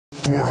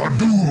for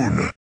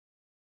Hadun!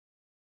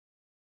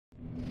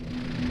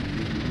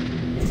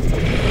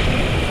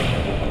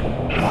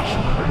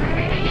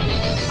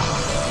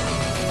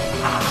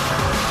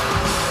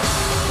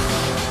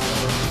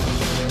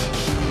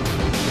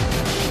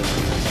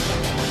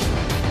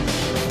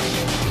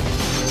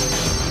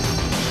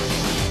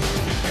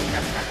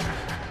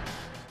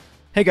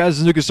 Hey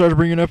guys, Nuka started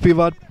bringing up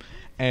PVOD,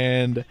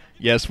 and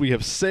yes, we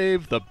have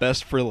saved the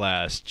best for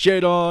last.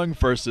 Jaedong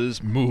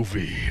versus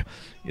Movie.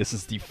 This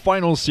is the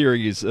final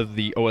series of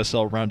the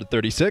OSL Round of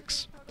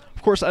 36.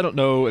 Of course, I don't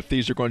know if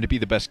these are going to be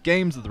the best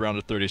games of the Round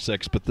of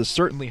 36, but this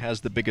certainly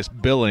has the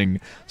biggest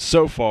billing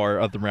so far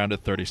of the Round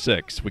of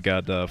 36. We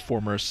got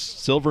former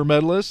silver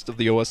medalist of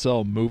the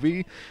OSL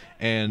Movie,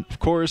 and of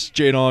course,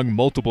 Jaedong,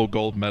 multiple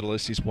gold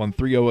medalists. He's won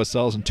 3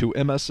 OSLs and 2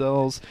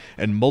 MSLs,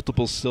 and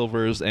multiple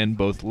silvers in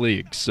both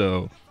leagues.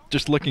 So,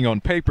 just looking on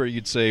paper,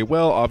 you'd say,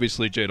 well,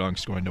 obviously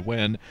Jaedong's going to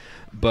win,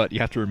 but you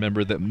have to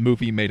remember that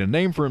Movie made a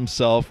name for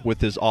himself with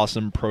his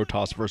awesome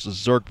Protoss versus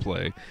Zerg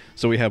play.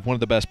 So we have one of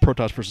the best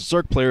Protoss versus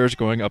Zerg players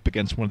going up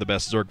against one of the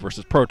best Zerg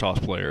versus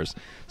Protoss players.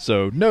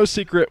 So no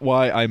secret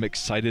why I'm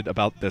excited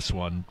about this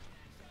one.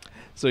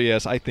 So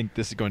yes, I think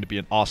this is going to be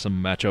an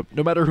awesome matchup.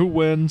 No matter who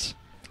wins,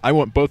 I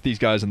want both these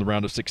guys in the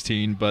round of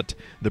 16, but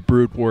the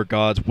Brood War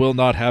Gods will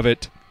not have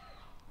it.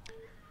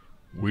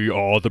 We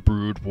are the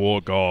Brood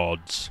War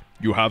Gods.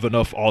 You have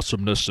enough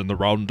awesomeness in the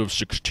round of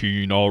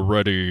 16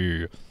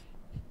 already.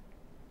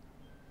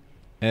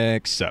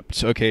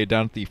 Except, okay,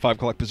 down at the 5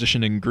 o'clock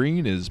position in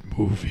green is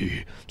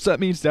Movie. So that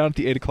means down at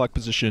the 8 o'clock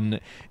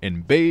position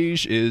in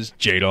beige is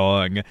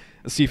Jaedong.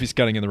 Let's see if he's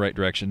scouting in the right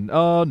direction.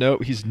 Oh, no,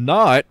 he's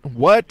not.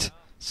 What?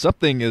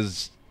 Something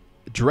is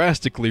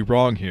drastically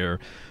wrong here.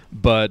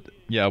 But,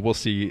 yeah, we'll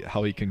see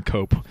how he can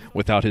cope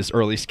without his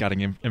early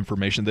scouting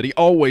information that he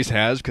always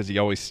has, because he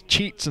always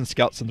cheats and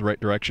scouts in the right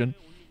direction.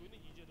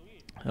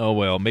 Oh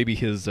well, maybe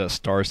his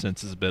star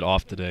sense is a bit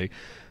off today.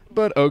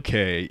 But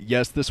okay,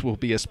 yes, this will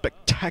be a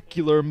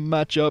spectacular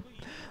matchup.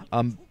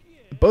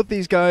 Both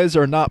these guys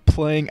are not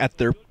playing at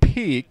their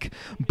peak.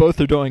 Both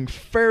are doing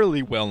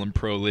fairly well in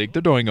Pro League.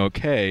 They're doing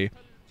okay.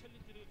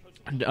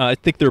 I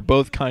think they're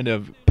both kind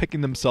of picking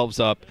themselves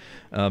up,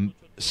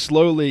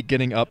 slowly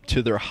getting up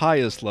to their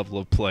highest level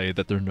of play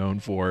that they're known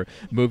for.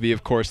 Movie,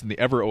 of course, in the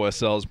Ever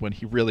OSLs when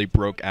he really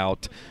broke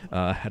out,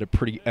 had a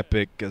pretty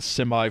epic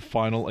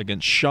semi-final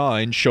against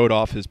Shine, showed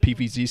off his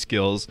PvZ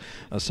skills,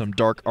 some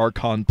Dark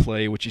Archon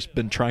play, which he's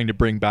been trying to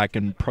bring back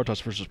in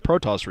Protoss versus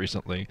Protoss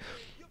recently.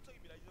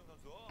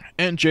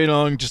 And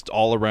Jaedong, just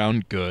all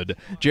around good.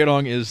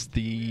 Jaedong is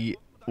the,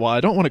 well,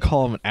 I don't want to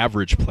call him an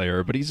average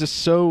player, but he's just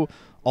so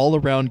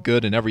all-around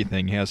good in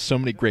everything. He has so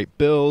many great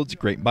builds,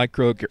 great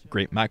micro,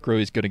 great macro.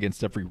 He's good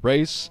against every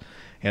race.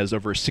 He has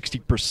over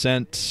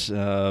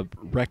 60%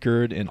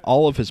 record in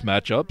all of his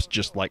matchups,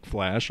 just like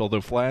Flash. Although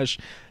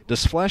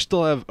does Flash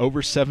still have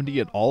over 70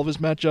 in all of his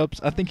matchups?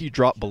 I think he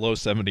dropped below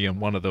 70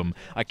 in one of them.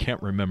 I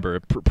can't remember.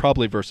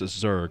 Probably versus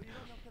Zerg.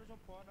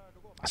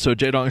 So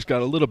Jaedong's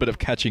got a little bit of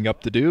catching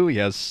up to do. He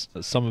has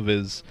some of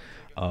his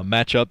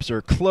matchups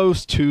are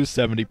close to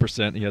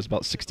 70%. He has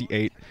about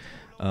 68.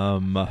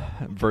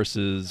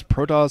 Versus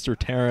Protoss or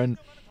Terran.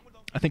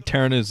 I think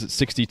Terran is at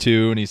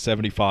 62 and he's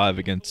 75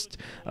 against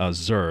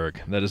Zerg.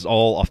 That is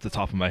all off the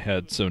top of my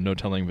head, so no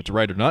telling if it's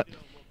right or not.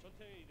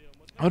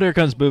 Oh, there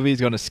comes Movie.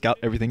 He's going to scout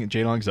everything that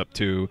Jaedong's up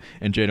to,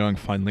 and Jaedong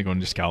finally going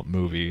to scout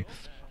Movie.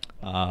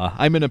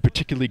 I'm in a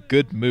particularly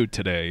good mood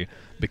today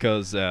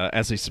because,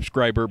 as a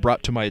subscriber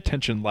brought to my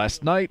attention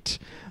last night,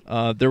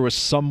 there was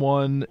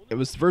someone. It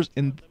was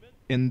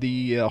in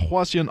the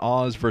Hwaseon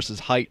Oz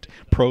versus Height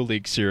Pro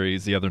League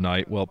series the other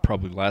night, well,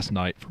 probably last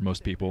night for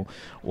most people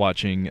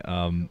watching,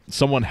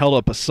 someone held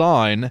up a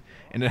sign,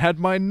 and it had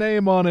my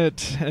name on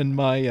it, and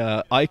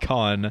my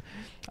icon.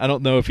 I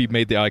don't know if he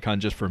made the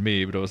icon just for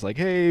me, but it was like,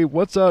 hey,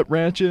 what's up,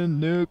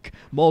 Ranchin, Nuke,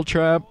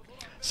 Moletrap?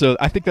 So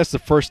I think that's the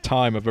first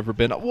time I've ever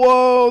been,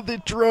 whoa, the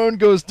drone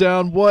goes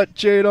down, what,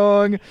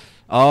 Jaedong?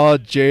 Ah,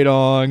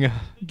 Jaedong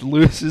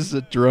loses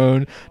a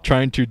drone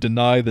trying to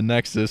deny the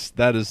Nexus.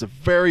 That is a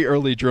very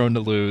early drone to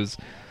lose,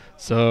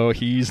 so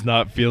he's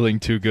not feeling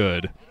too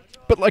good.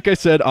 But like I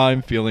said,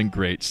 I'm feeling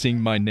great.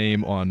 Seeing my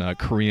name on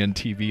Korean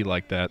TV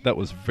like that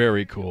was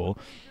very cool.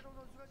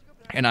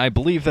 And I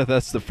believe that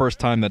that's the first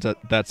time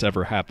that's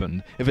ever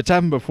happened. If it's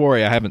happened before,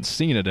 I haven't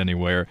seen it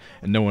anywhere,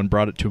 and no one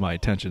brought it to my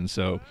attention,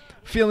 so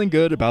feeling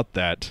good about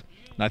that.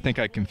 And I think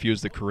I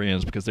confused the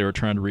Koreans because they were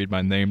trying to read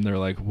my name. They're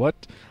like,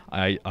 what?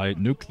 I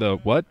nuke the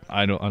what?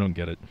 I don't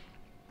get it.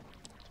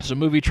 So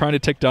Movie trying to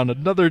take down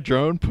another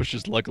drone,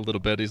 pushes luck a little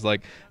bit. He's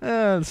like,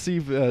 let's see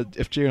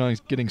if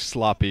Jaedong's getting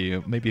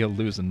sloppy. Maybe he'll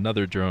lose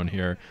another drone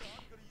here.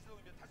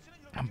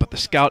 But the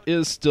scout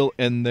is still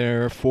in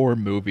there for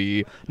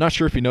Movie. Not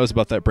sure if he knows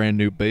about that brand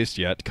new base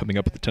yet, coming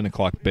up at the 10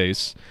 o'clock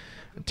base,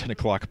 10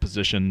 o'clock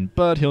position,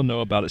 but he'll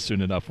know about it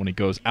soon enough when he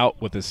goes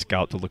out with his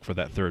scout to look for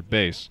that third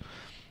base.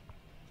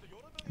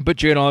 But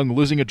Jaedong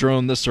losing a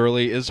drone this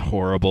early is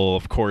horrible.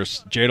 Of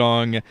course,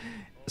 Jaedong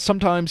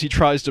sometimes he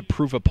tries to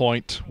prove a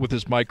point with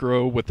his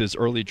micro, with his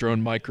early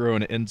drone micro,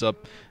 and it ends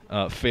up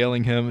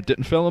failing him. It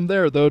didn't fail him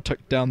there, though.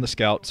 Took down the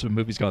scout, so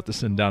Movie's got to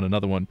send down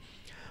another one.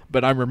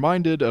 But I'm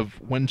reminded of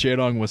when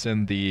Jaedong was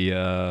in the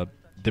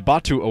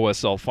Batu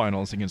OSL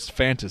finals against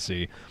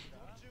Fantasy.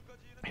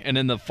 And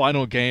in the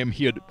final game,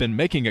 he had been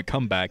making a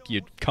comeback. He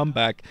had come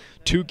back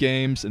 2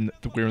 games, and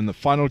we were in the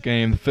final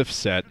game, the 5th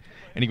set,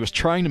 and he was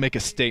trying to make a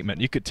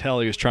statement. You could tell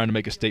he was trying to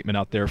make a statement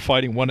out there,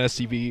 fighting one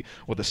SCV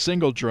with a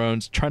single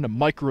drone, trying to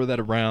micro that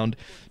around,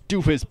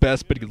 do his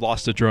best, but he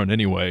lost the drone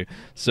anyway.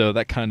 So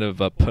that kind of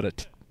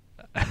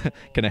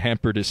kind of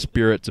hampered his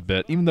spirits a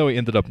bit. Even though he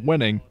ended up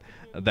winning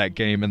that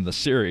game in the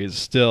series,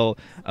 still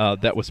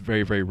that was a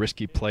very, very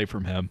risky play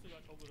from him.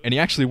 And he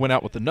actually went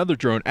out with another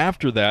drone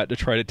after that to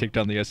try to take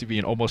down the SCV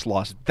and almost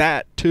lost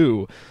that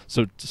too.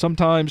 So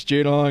sometimes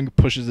Jaedong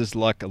pushes his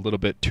luck a little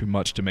bit too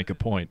much to make a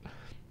point.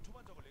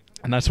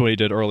 And that's what he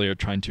did earlier,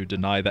 trying to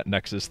deny that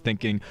Nexus,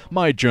 thinking,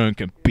 my drone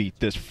can beat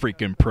this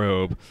freaking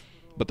probe.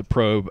 But the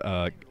probe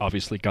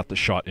obviously got the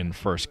shot in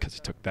first because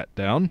he took that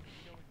down.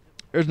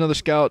 There's another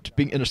scout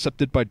being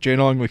intercepted by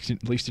Jaedong.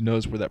 At least he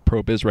knows where that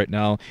probe is right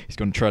now. He's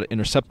going to try to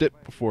intercept it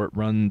before it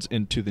runs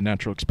into the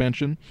natural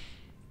expansion.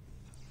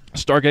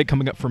 Stargate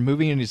coming up for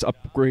Movie, and he's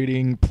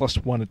upgrading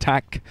 +1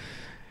 attack.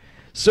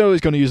 So he's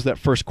going to use that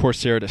first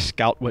Corsair to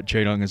scout what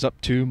Jaedong is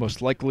up to,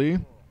 most likely.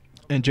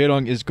 And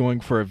Jaedong is going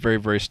for a very,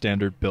 very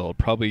standard build.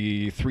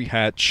 Probably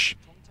 3-hatch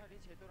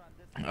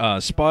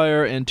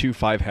Spire into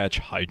 5-hatch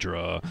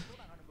Hydra.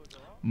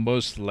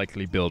 Most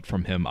likely build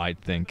from him,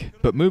 I'd think.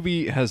 But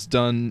Movie has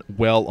done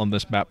well on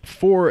this map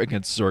before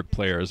against Zerg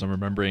players. I'm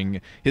remembering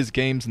his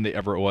games in the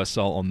Air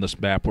OSL on this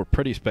map were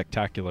pretty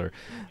spectacular.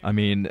 I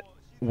mean,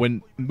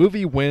 when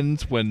Movie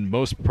wins when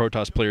most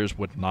Protoss players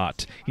would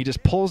not. He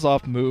just pulls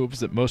off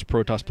moves that most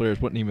Protoss players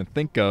wouldn't even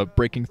think of,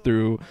 breaking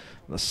through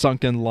the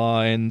sunken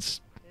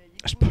lines,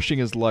 just pushing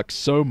his luck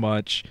so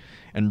much,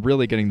 and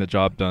really getting the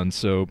job done.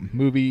 So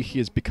Movie, he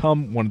has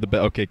become one of the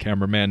best. Okay,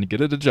 cameraman,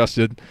 get it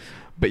adjusted.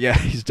 But yeah,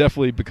 he's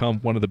definitely become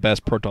one of the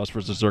best Protoss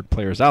versus Zerg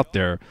players out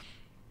there,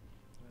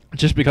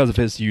 just because of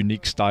his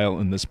unique style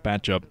in this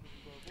matchup.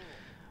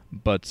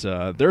 But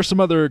there are some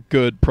other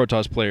good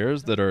Protoss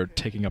players that are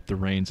taking up the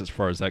reins as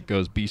far as that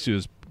goes. Beige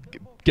is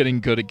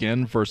getting good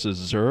again versus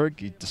Zerg.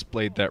 He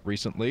displayed that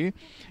recently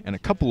in a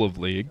couple of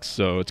leagues,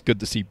 so it's good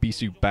to see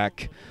Beige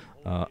back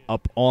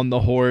up on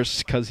the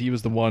horse, because he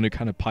was the one who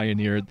kind of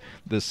pioneered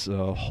this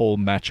whole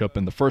matchup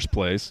in the first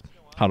place.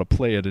 How to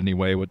play it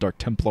anyway with Dark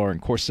Templar and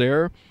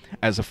Corsair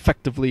as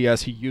effectively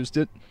as he used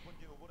it.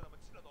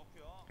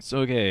 So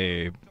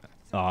okay,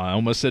 I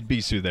almost said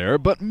Bisu there,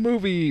 but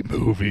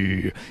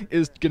Movie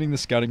is getting the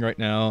scouting right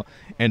now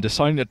and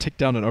deciding to take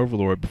down an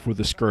Overlord before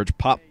the Scourge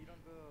pop.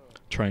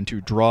 Trying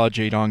to draw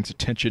Jaedong's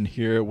attention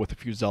here with a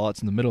few Zealots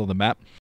in the middle of the map.